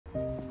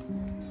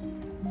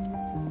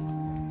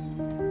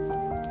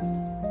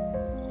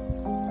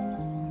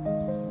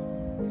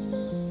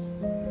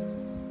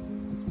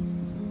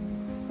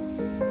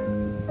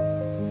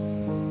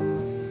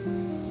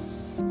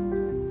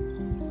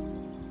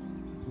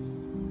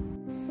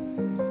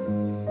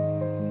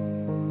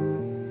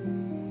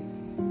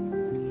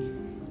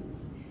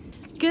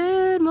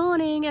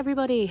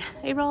everybody.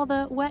 A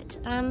rather wet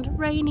and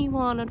rainy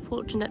one,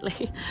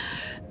 unfortunately.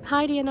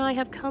 Heidi and I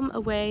have come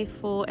away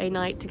for a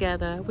night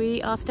together.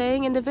 We are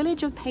staying in the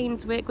village of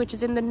Painswick, which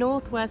is in the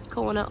northwest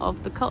corner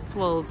of the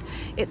Cotswolds.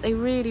 It's a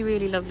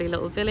really lovely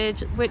little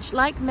village, which,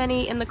 like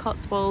many in the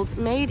Cotswolds,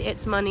 made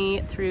its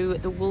money through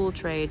the wool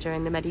trade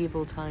during the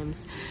medieval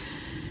times.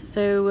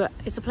 So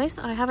it's a place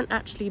that I haven't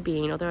actually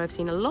been, although I've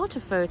seen a lot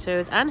of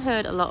photos and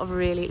heard a lot of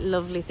really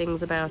lovely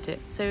things about it.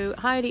 So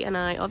Heidi and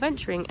I are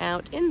venturing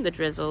out in the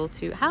drizzle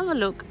to have a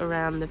look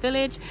around the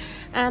village,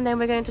 and then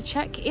we're going to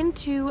check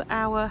into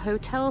our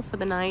hotel for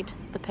the night,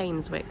 the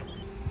Painswick.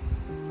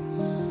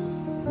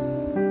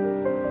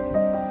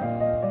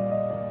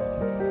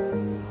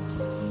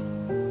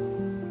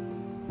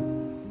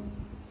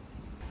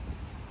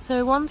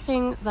 So one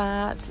thing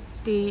that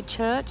the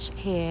church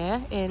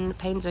here in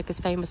Painswick is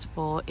famous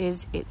for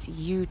is its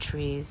yew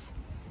trees.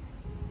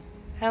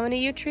 How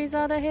many yew trees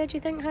are there here, do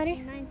you think, Heidi?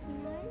 99.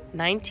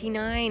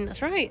 99,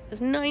 that's right. There's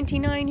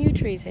 99 yew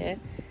trees here.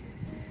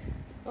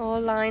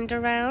 All lined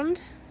around.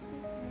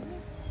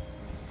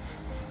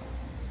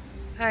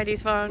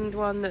 Heidi's found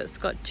one that's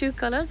got two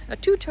colours, a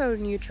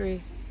two-tone yew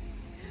tree.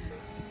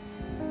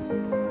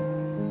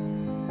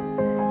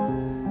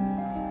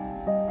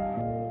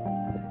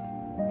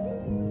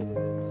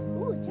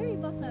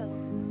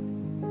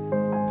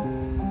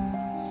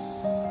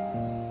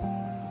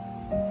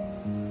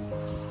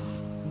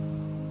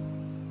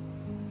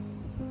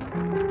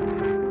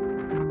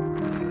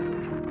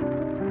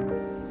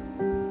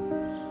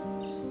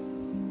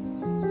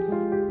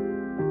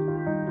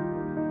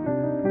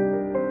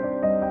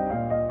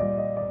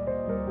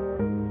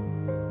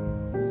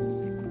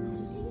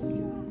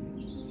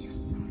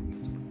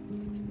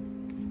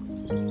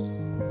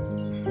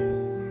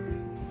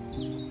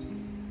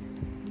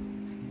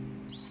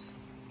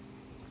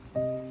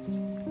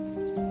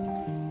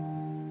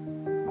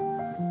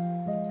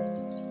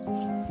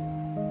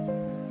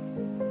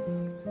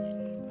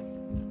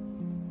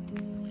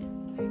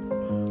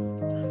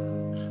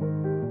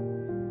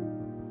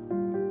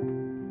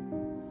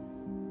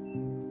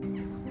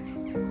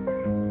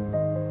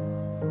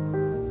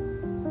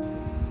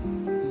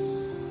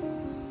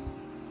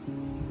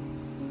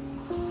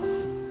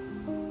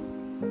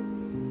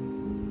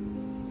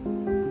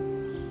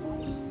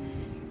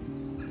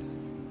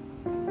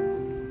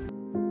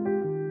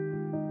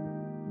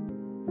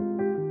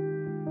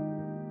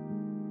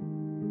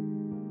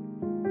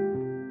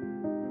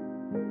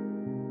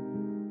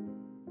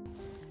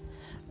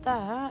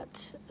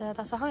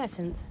 That's a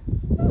hyacinth.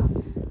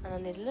 And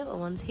then these little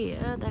ones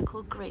here, they're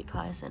called grape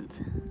hyacinth.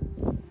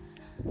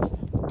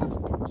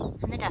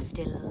 And the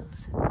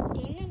daffodils. Do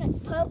you know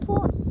that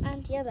purple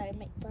and yellow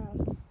make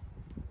brown?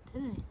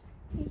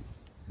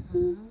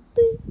 Do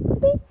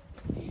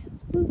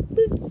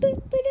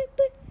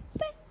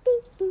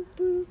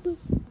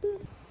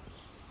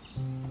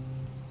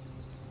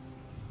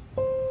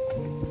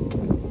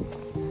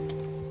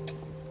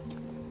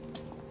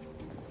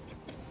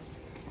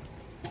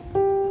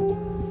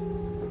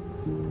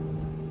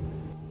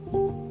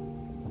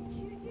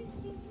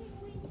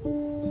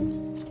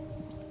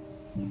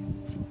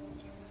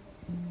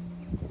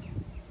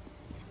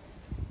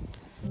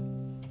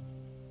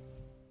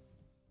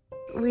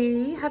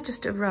We have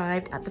just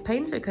arrived at the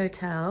Painswick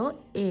Hotel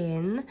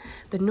in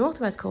the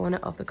northwest corner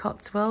of the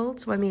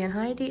Cotswolds, where me and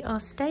Heidi are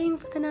staying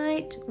for the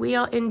night. We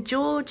are in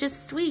George's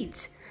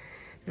suite.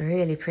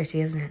 Really pretty,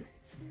 isn't it?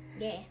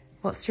 Yeah.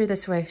 What's through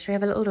this way? Shall we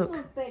have a little look?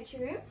 Oh,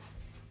 bedroom.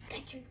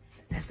 Bedroom.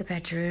 There's the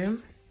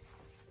bedroom.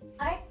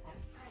 Why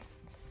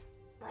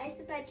is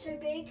the bed so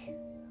big?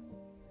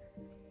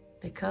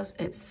 Because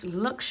it's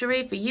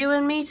luxury for you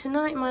and me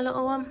tonight, my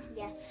little one.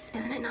 Yes.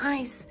 Isn't it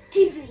nice?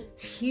 TV.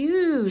 It's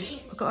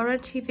huge. We've got our own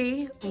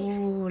TV.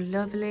 Oh,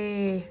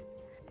 lovely.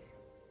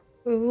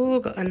 Oh,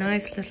 got a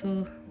nice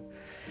little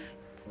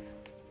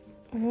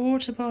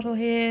water bottle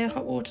here,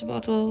 hot water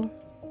bottle.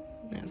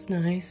 That's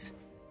nice.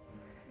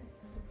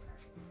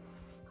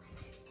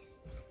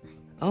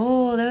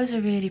 Oh, those are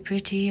really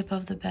pretty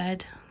above the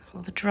bed.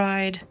 All the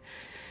dried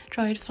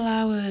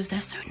flowers.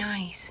 They're so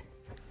nice.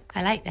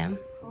 I like them.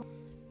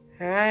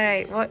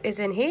 Right, what is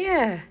in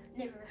here?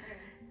 Living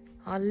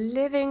room. Our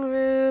living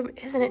room.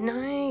 Isn't it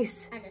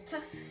nice? And a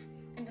tuft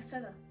and a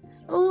feather.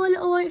 Oh, a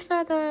little white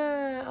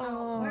feather.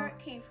 Oh, where Oh, it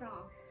came from.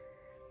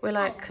 we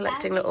like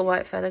collecting little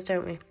white feathers,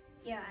 don't we?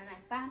 Yeah, and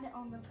I found it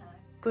on the pillow.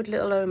 Good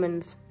little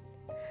omens.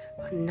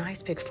 A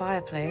nice big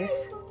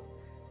fireplace.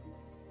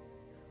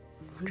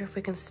 Wonder if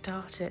we can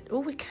start it. Oh,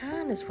 we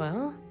can as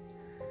well.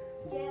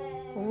 Yeah.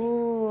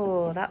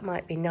 Oh, that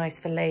might be nice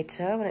for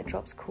later when it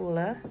drops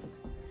cooler.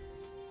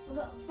 We've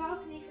got a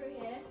balcony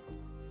through here.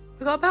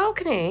 We got a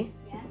balcony?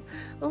 Yes.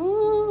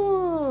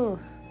 Oh.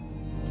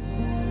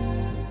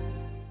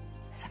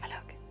 Let's have a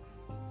look.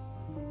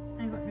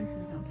 I got no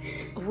food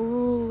on.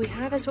 Oh, we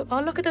have as well. Oh,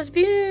 look at those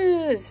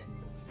views.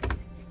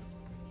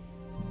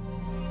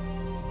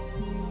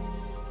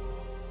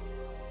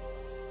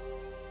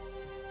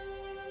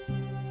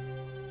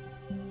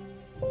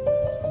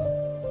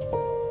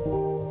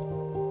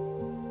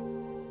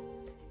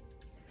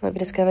 have you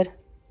discovered?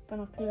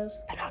 Binoculars.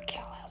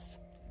 Binoculars.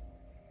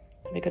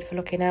 That'd be good for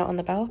looking out on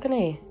the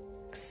balcony.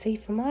 Can see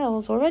for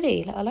miles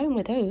already, let alone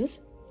with those.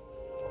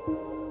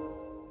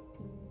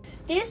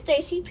 Dear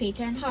Stacey,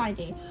 Peter and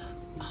Heidi,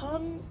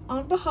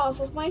 on behalf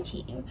of my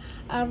team,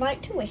 I'd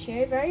like to wish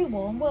you a very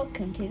warm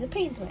welcome to the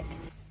Painswick.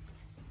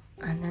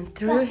 And then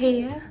through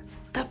here,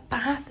 the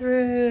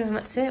bathroom.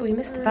 That's it, we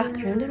missed the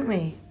bathroom, didn't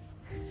we?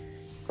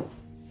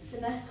 The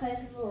best place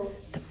of all.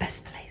 The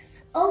best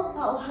place.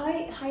 Oh,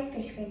 hi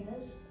fish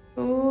fingers.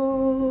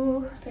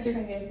 Ooh. Fish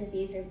fingers is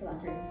used in the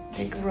bathroom.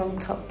 Big roll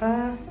top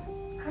bath.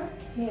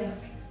 Yeah.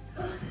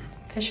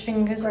 Fish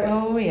fingers, Gross.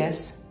 oh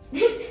yes.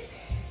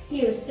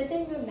 He was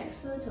sitting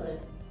next to the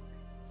toilet.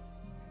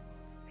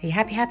 Are you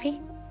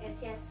happy?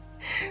 Yes.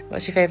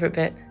 What's your favourite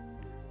bit?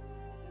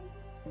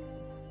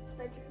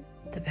 Bedroom.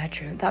 The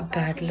bedroom. That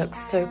bed looks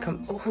so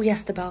oh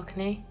yes, the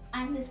balcony.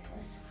 And this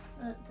place.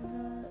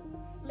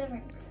 The living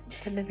room.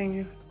 The living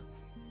room.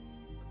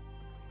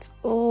 It's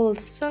all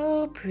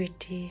so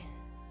pretty.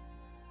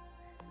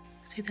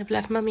 See, they've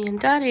left Mummy and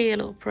Daddy a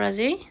little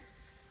present.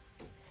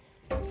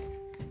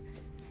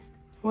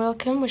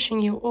 Welcome,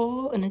 wishing you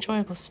all an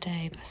enjoyable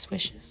stay. Best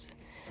wishes.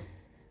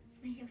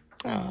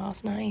 Oh,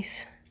 that's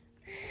nice.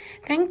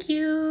 Thank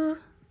you.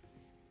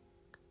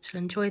 Shall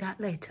enjoy that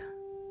later.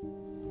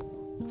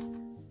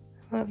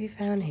 What have you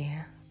found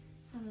here?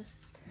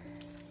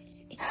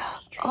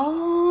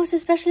 Oh, it's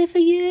especially for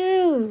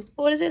you.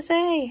 What does it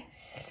say?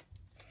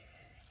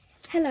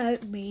 Hello,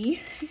 me.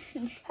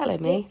 Hello,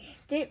 me.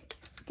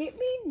 Dip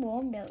me in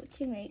warm milk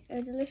to make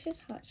a delicious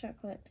hot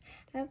chocolate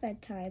at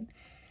bedtime.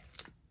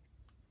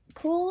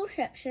 Call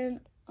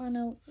reception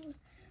on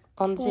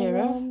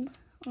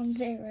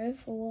zero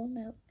for warm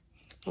milk.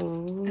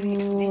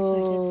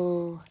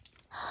 Ooh.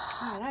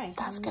 Oh,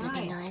 That's gonna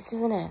be nice,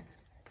 isn't it?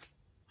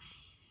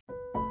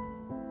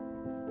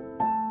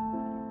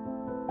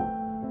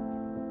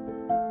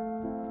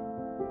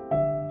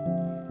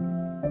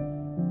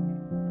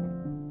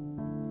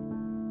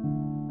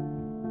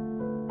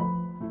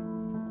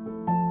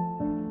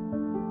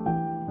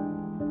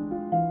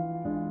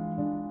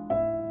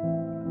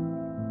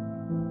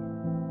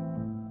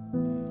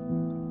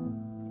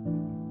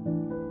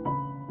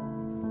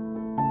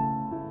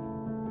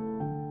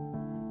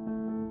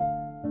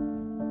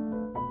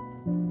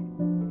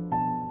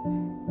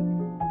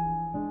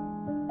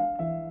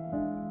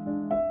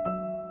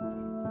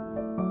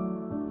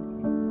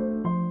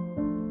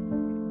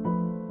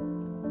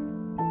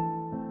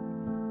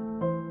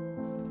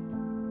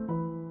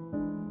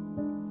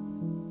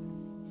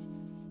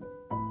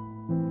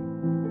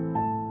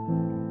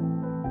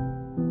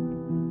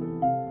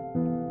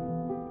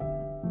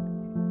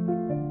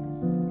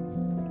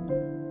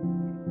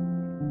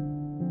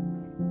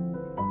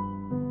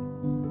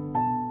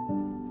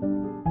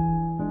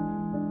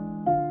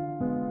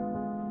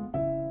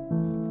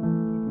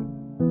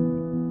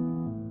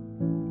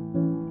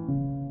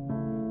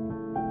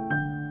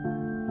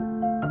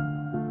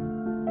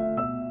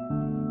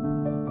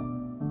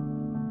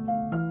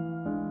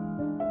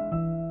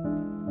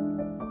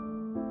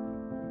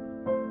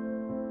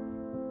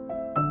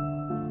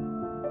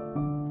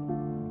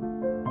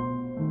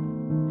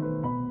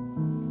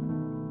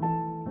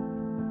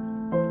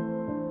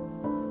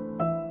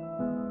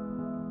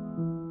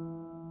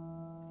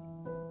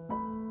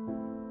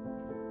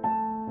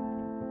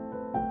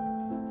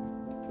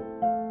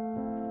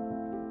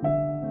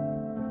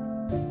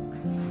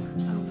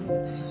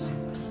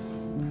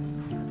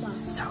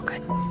 So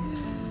good.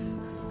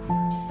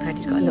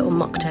 Heidi's got a little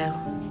mocktail.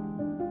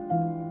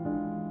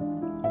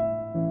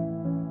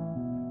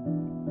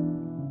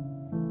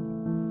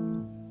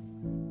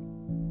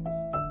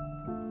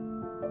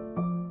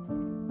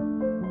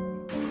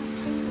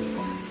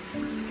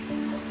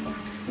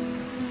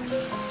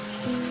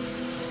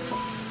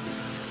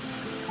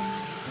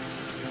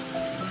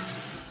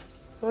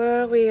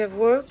 Well, we have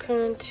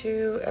woken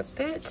to a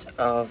bit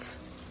of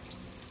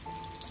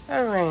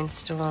a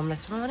rainstorm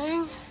this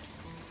morning,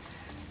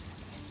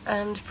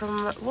 and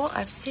from what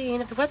I've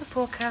seen of the weather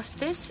forecast,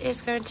 this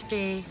is going to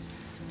be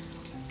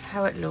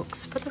how it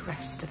looks for the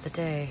rest of the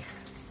day.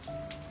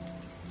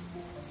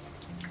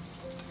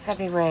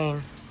 Heavy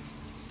rain.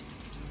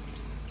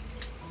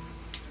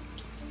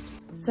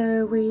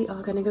 So we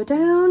are going to go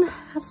down,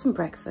 have some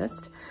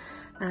breakfast,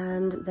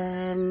 and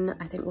then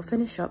I think we'll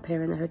finish up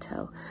here in the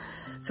hotel.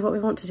 So what we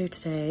want to do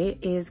today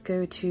is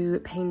go to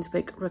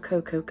Painswick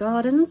Rococo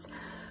Gardens,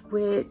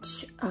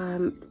 which,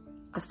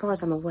 as far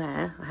as I'm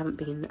aware, I haven't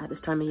been at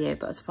this time of year,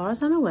 but as far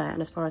as I'm aware and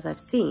as far as I've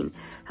seen,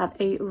 have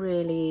a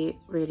really,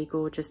 really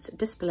gorgeous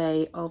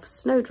display of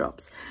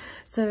snowdrops.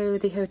 So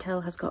the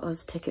hotel has got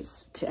us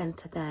tickets to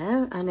enter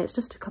there, and it's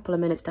just a couple of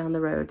minutes down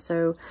the road.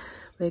 So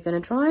we're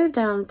going to drive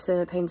down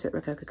to Painswick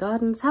Rococo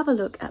Gardens, have a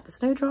look at the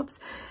snowdrops,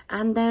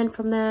 and then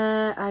from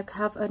there I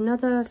have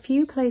another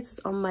few places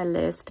on my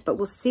list, but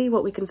we'll see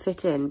what we can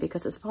fit in,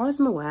 because as far as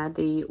I'm aware,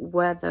 the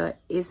weather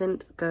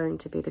isn't going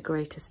to be the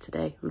greatest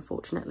today,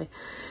 unfortunately.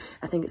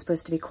 I think it's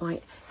supposed to be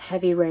quite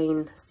heavy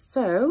rain.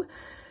 So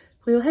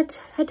we will head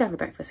down for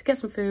breakfast, get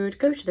some food,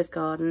 go to this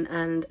garden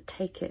and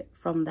take it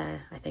from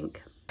there, I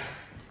think.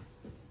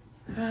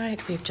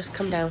 Right, we've just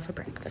come down for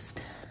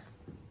breakfast.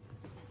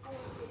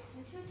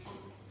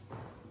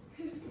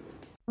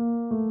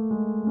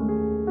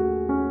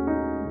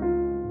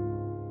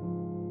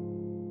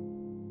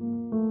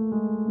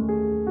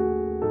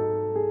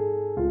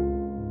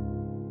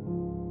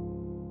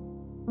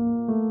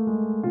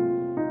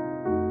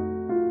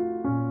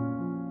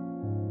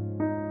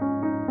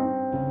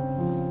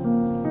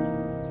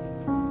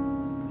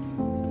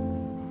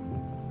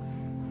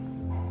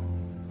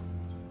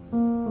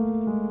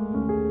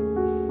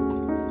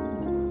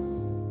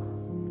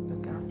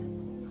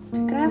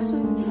 Can I have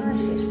some ice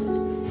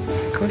cream?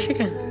 Of course you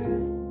can.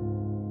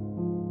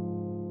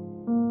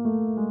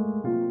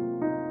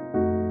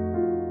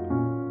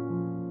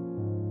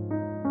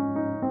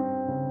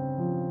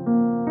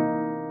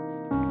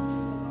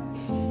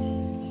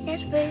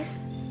 Yes, please.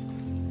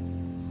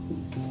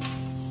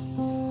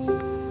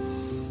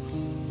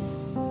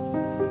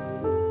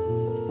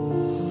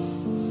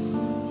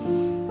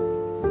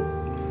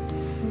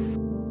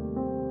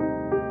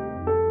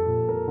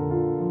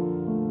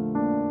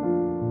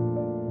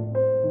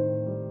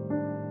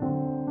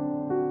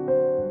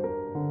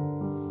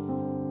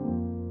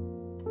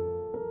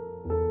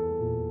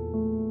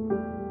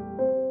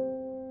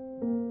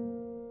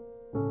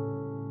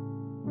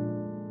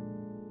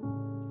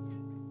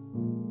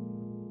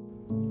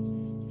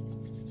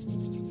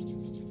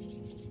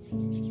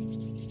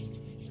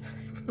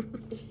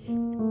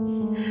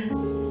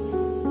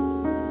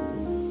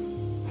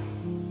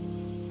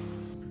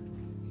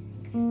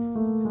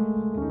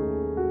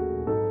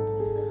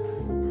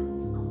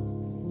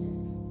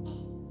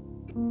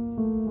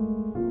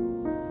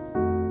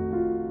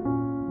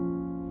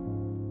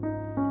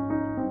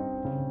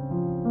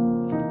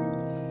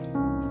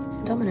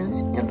 Dominoes.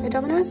 You want to play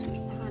dominoes?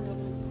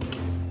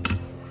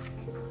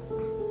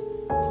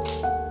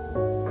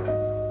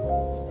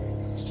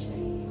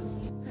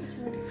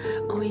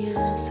 Oh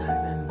yes, I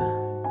remember.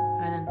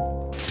 And then...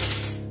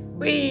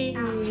 Whee!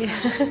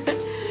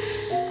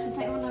 It's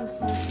like one of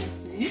the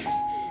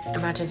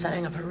Imagine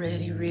setting up a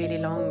really, really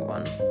long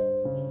one.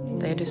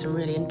 They do some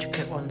really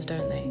intricate ones,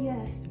 don't they? Yeah.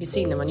 Have you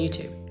seen them on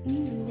YouTube?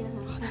 Yeah.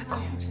 Oh, they're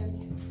cool.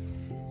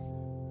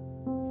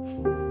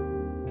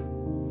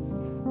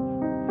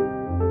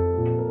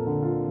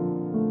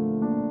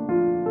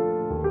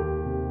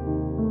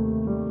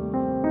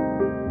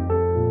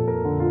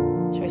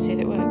 Shall we see if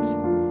it works?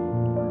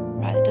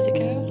 Right, does it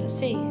go? Let's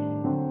see.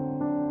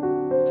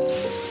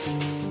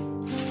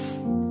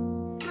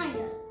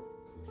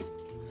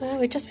 Well,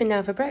 we've just been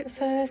down for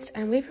breakfast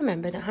and we've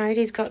remembered that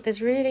Heidi's got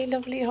this really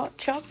lovely hot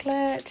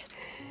chocolate.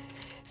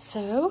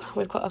 So,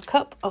 we've got a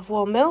cup of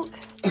warm milk.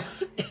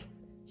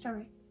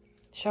 Sorry.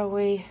 Shall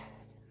we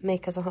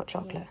make us a hot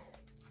chocolate?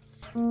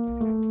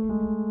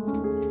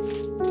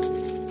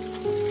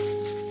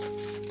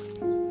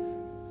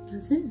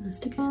 That's it, let's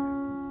stick it.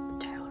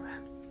 Stir it all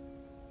around.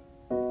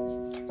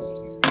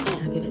 So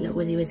now give it a little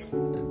whizzy whiz.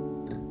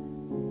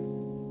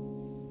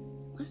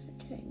 What's it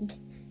doing?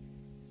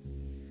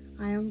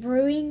 I am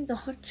brewing the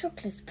hot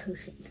chocolate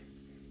potion.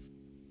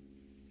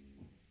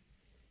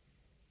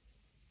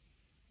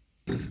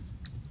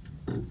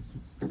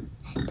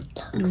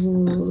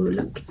 Ooh,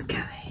 look, it's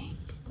going.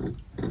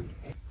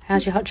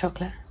 How's your hot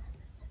chocolate?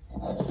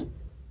 Oh,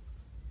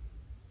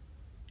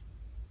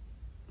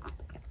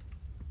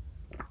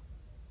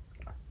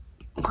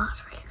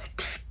 that's really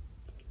good.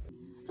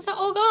 Is that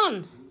all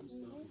gone?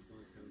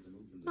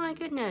 My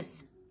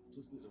goodness.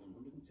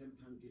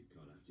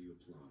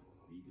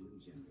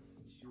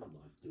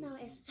 No,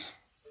 it's...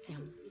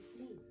 Yum.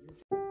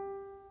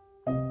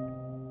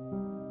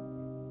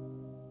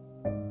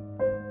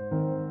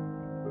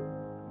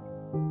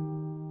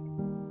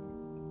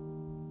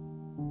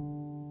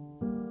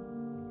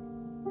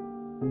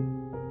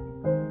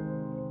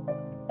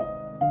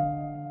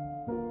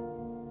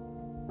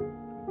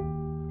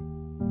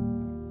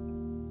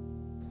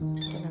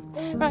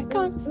 Right, go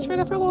on. Shall we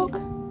go for a walk?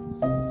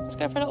 Let's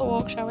go for a little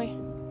walk, shall we?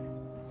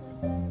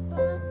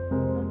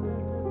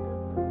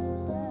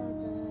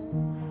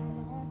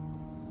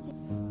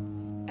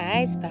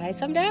 I spy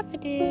some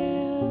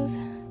daffodils.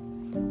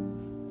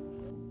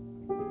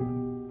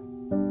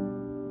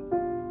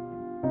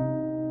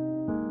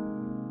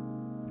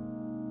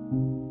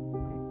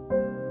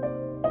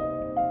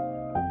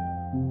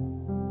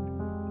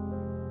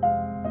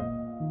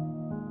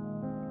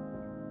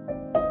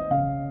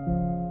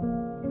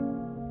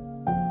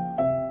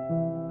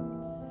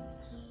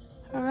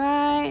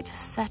 Right,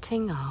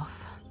 setting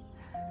off.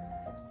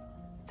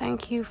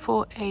 Thank you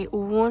for a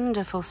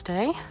wonderful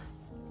stay.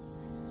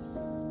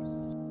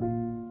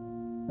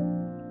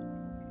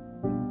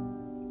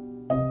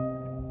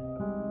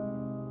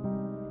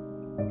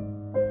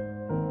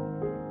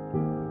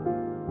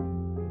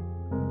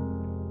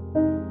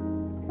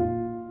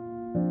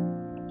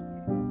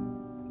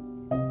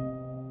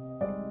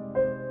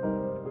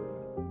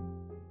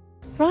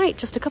 Right,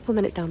 just a couple of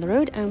minutes down the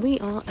road and we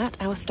are at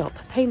our stop,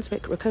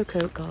 Painswick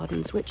Rococo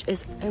Gardens, which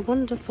is a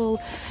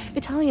wonderful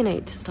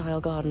Italianate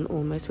style garden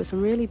almost, with some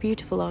really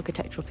beautiful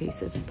architectural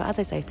pieces. But as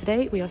I say,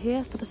 today we are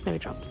here for the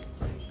snowdrops.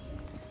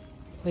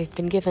 We've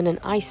been given an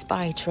I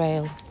Spy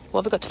trail.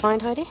 What have we got to find,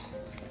 Heidi?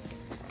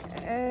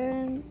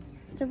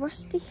 The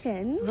rusty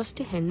hinge.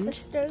 Rusty hinge. The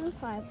stone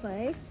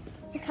fireplace.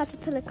 The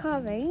caterpillar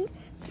carving.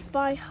 The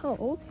spy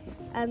hole.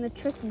 And the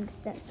trickling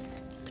steps.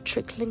 The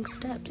trickling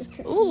steps.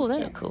 Oh, they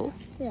look cool.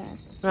 Yeah.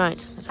 Right,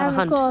 let's have a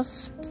hunt. And of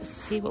course, let's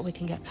see what we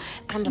can get.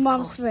 And of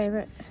Mum's course,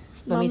 favourite.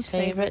 Mummy's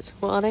favourite.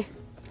 What are they?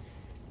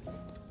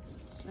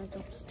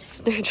 Snowdrops.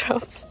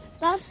 Snowdrops.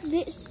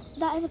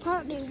 That is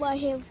apparently why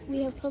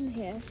we have come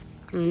here.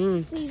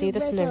 To see the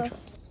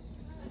snowdrops.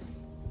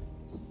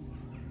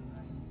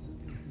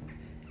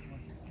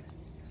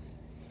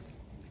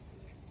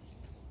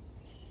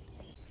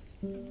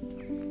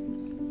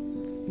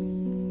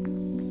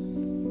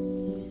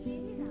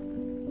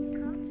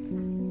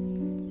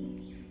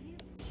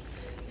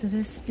 So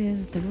this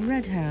is the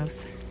Red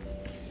House.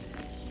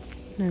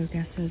 No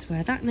guesses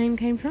where that name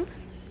came from.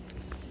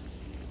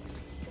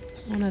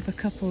 One of a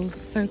couple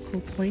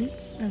focal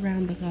points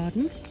around the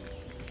garden.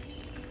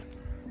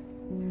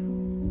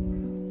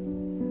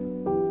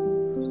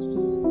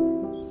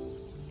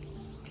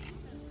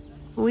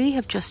 We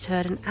have just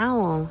heard an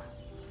owl.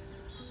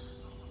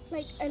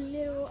 Like a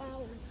little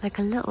owl. Like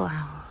a little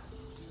owl.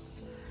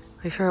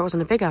 Are you sure it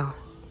wasn't a big owl?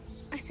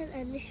 I said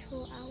a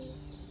little owl.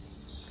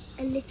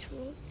 A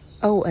literal.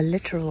 Oh, a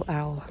literal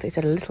owl. They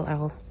said a little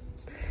owl.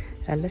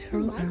 A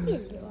literal owl. It might be a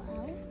little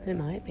owl. It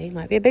might be.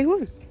 Might be a big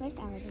one. Most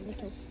owls are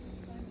little.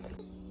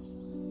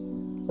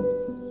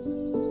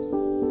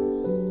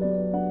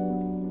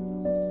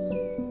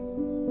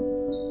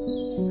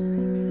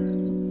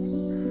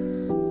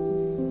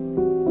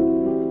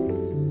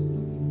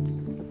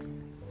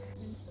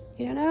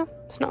 You don't know?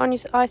 It's not on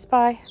your I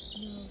Spy?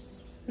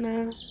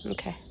 No. No?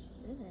 Okay.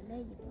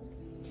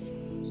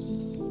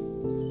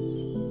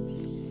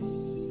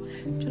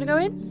 Do you want to go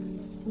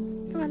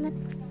in? Come on then.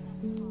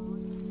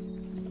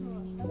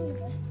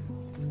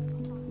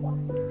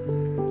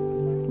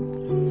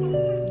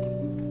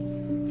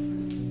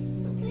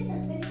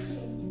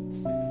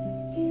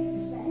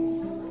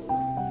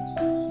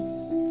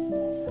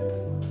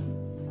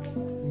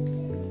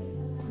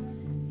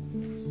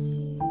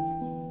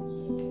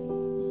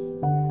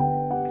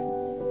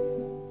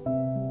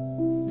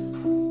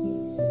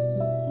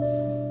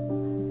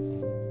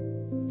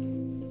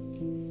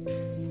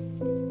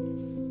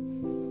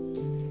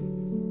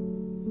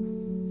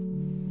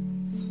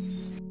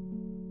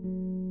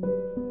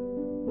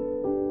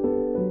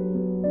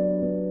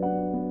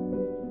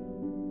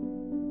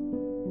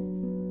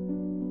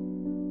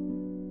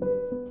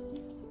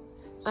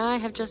 I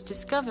have just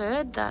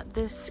discovered that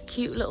this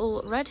cute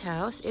little red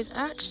house is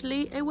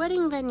actually a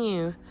wedding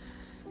venue.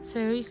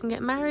 So you can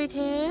get married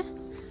here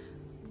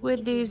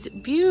with these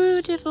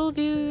beautiful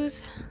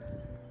views.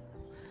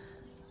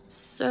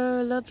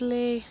 So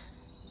lovely.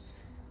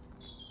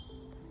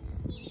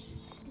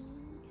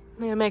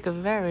 They're gonna make a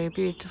very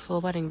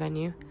beautiful wedding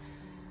venue.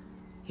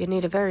 You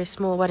need a very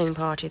small wedding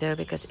party though,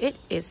 because it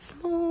is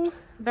small,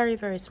 very,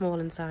 very small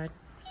inside.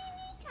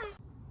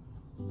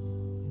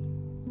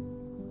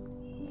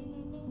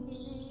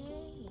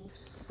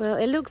 Well,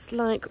 it looks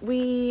like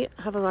we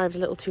have arrived a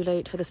little too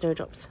late for the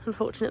snowdrops.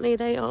 Unfortunately,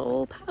 they are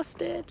all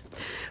past it.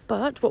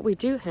 But what we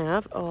do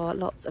have are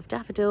lots of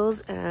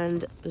daffodils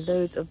and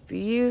loads of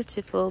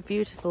beautiful,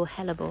 beautiful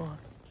hellebore.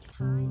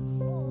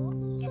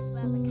 Guess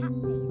where the cat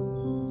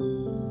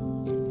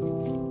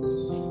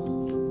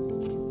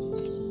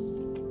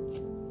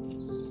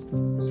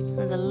is?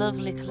 There's a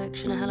lovely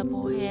collection of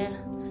hellebore here.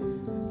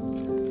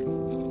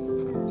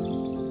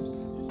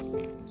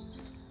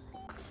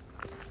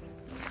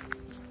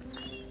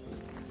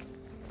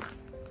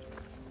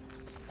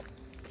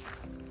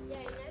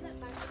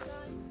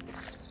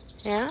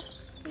 Yeah?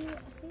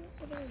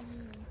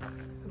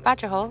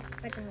 Badger hole?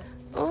 Badger hole.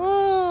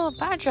 Oh,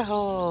 badger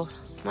hole.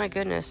 My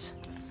goodness.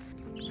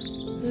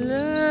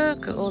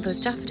 Look at all those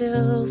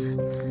daffodils.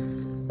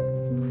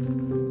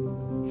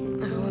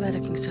 Oh, they're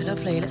looking so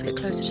lovely. Let's get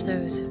closer to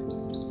those.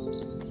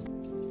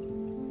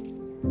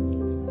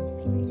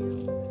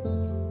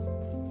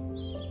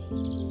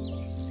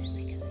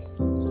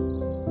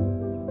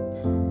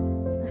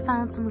 We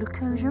found some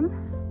leucosium.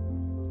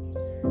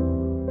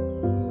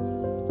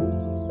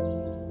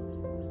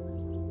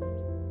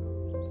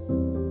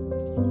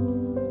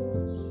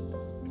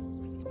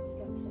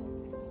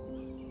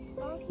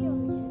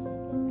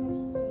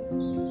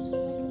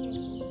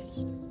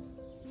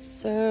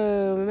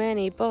 So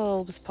many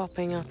bulbs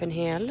popping up in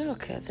here.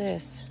 Look at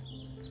this.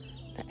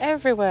 They're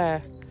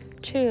everywhere.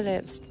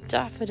 Tulips,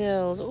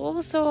 daffodils,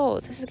 all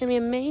sorts. This is going to be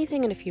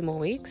amazing in a few more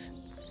weeks.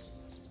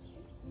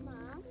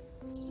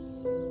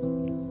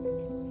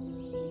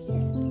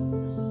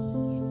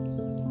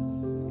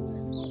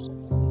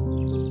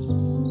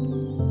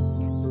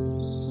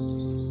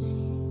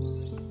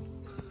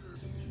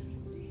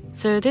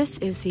 So this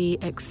is the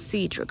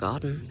Excedra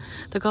garden.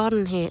 The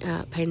garden here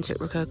at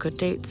Painswick Rococo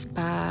dates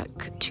back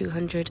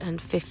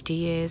 250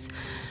 years.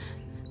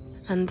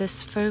 And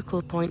this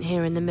focal point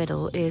here in the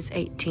middle is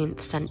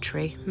 18th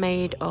century,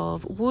 made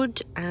of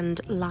wood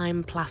and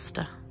lime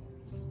plaster.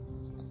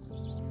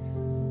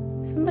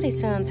 Somebody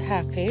sounds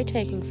happy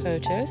taking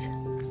photos.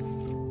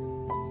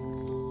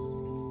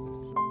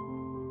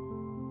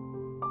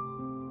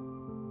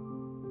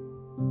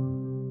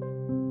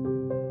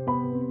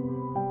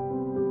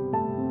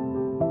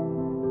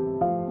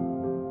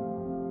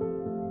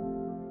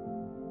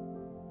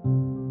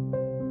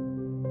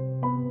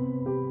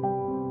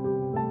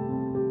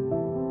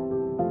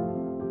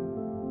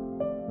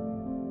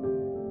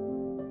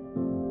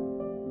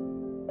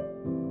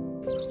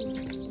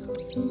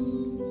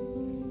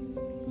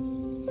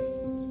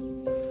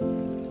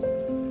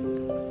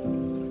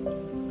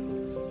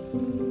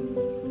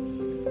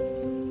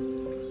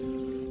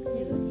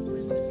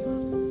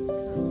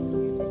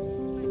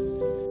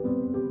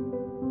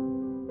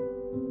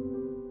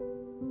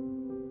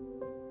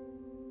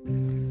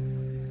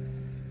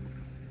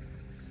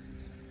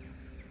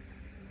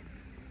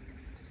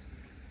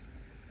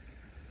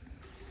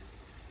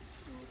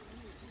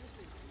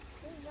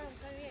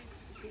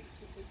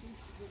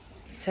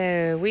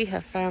 So we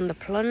have found the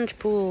plunge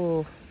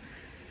pool,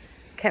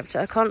 kept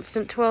at a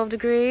constant 12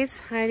 degrees.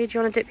 Heidi, do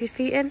you want to dip your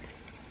feet in?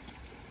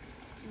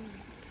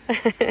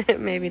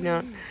 Maybe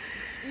not.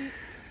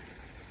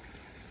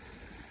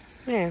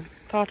 Yeah,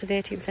 part of the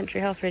 18th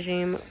century health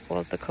regime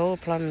was the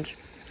cold plunge,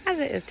 as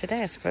it is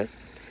today, I suppose.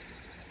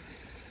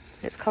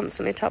 It's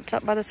constantly topped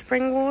up by the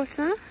spring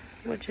water,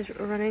 which is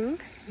running.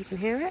 You can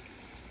hear it.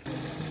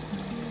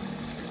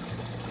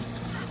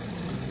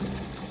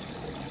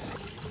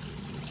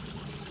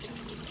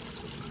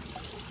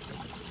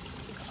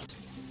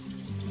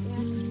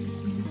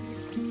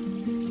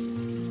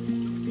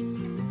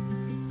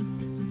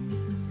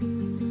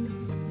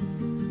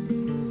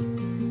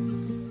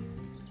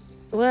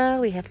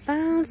 Well, we have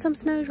found some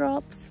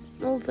snowdrops,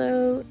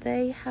 although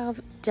they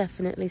have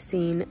definitely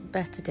seen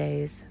better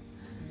days.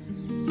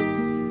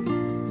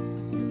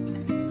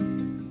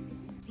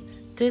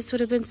 This would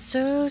have been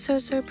so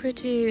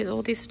pretty with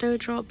all these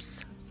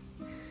snowdrops.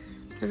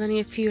 There's only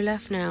a few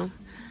left now,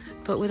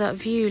 but with that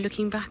view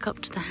looking back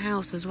up to the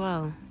house as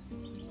well.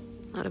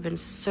 That would have been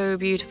so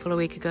beautiful a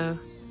week ago.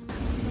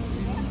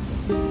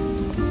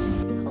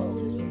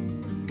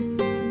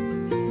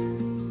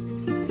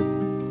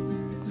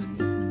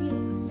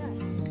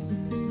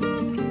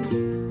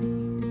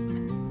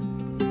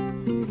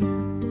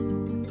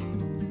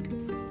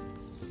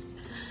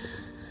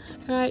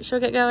 Right, shall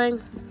we get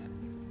going?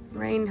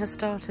 Rain has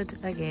started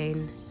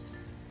again.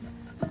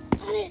 And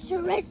it's a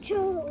red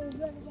show.